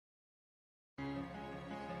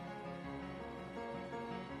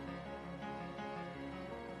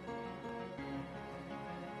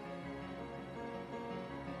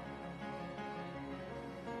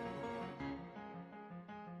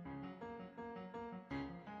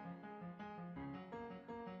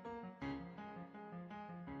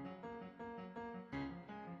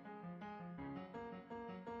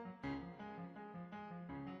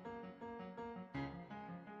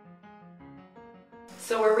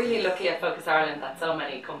So we're really lucky at Focus Ireland that so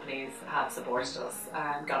many companies have supported us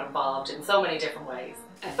and got involved in so many different ways.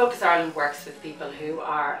 Focus Ireland works with people who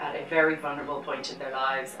are at a very vulnerable point in their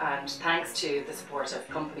lives, and thanks to the support of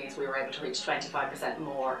companies we were able to reach 25%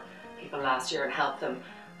 more people last year and help them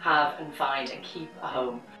have and find and keep a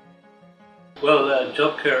home. Well,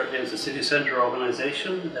 JobCare is a city centre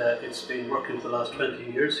organisation. It's been working for the last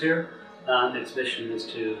 20 years here, and its mission is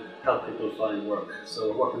to help people find work.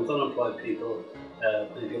 So working with unemployed people,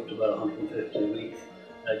 maybe up to about 150 a week,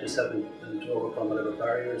 just helping them to overcome whatever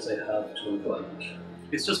barriers they have to employment.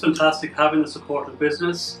 It's just fantastic having the support of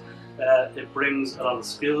business. It brings a lot of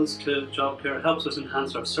skills to JobCare. It helps us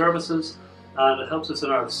enhance our services, and it helps us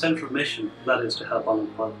in our central mission, that is to help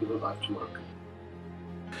unemployed people back to work.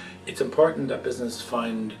 It's important that businesses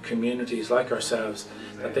find communities like ourselves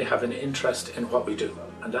that they have an interest in what we do,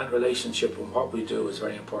 and that relationship with what we do is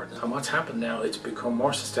very important. And what's happened now, it's become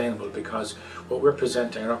more sustainable because what we're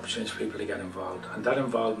presenting are opportunities for people to get involved, and that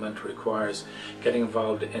involvement requires getting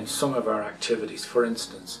involved in some of our activities. For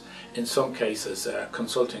instance, in some cases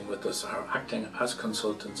consulting with us or acting as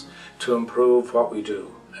consultants to improve what we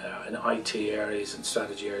do in IT areas and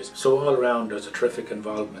strategy areas. So all around there's a terrific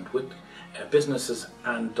involvement with businesses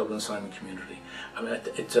and Dublin Assignment community. I mean,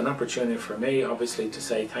 it's an opportunity for me, obviously, to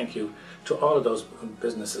say thank you to all of those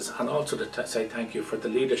businesses, and also to say thank you for the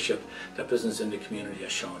leadership that business in the community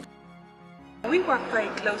has shown. We work very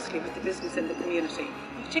closely with the business in the community,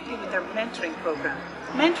 particularly with their mentoring programme.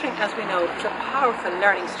 Mentoring, as we know, is a powerful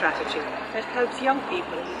learning strategy that helps young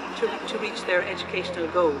people to reach their educational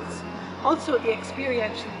goals. Also, the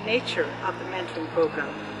experiential nature of the mentoring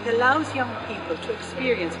programme allows young people to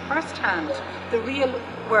experience firsthand the real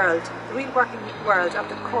world, the real working world of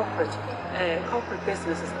the corporate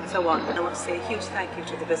businesses and so on. And I want to say a huge thank you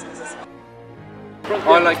to the businesses.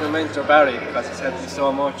 I like my mentor Barry because he's helped me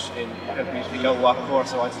so much in helping me to figure out what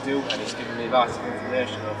course I want to do, and he's given me lots of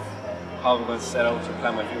information of how I'm going to set out to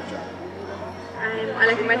plan my future. I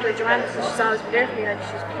like my mentor Joanne because she's always been there for me. Like,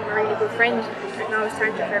 she's become a really good friend. I can always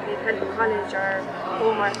turn to her if I need help in college or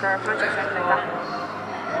homework or projects or anything like that.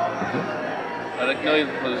 I like Niall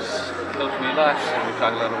because he helped me a lot and we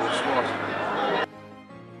talk a lot about sport.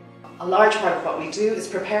 A large part of what we do is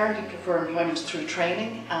preparing people for employment through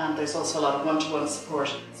training, and there's also a lot of one-to-one support.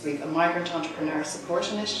 So we have a migrant entrepreneur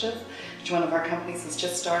support initiative, which one of our companies has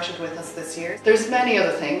just started with us this year. There's many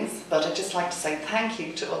other things, but I'd just like to say thank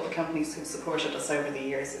you to all the companies who've supported us over the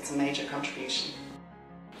years. It's a major contribution.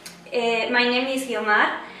 My name is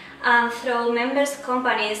Guiomar, and through members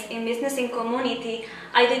companies in business and community,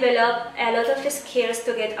 I developed a lot of skills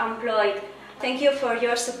to get employed. Thank you for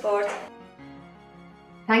your support.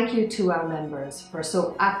 Thank you to our members for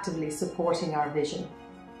so actively supporting our vision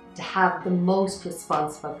to have the most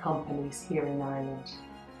responsible companies here in Ireland.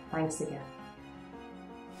 Thanks again.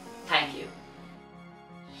 Thank you.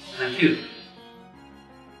 Thank you.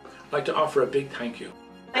 I'd like to offer a big thank you.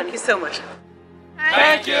 Thank you so much.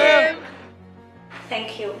 Thank you!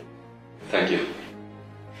 Thank you. Thank you.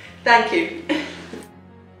 Thank you.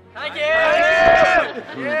 Thank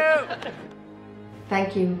you!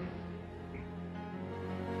 Thank you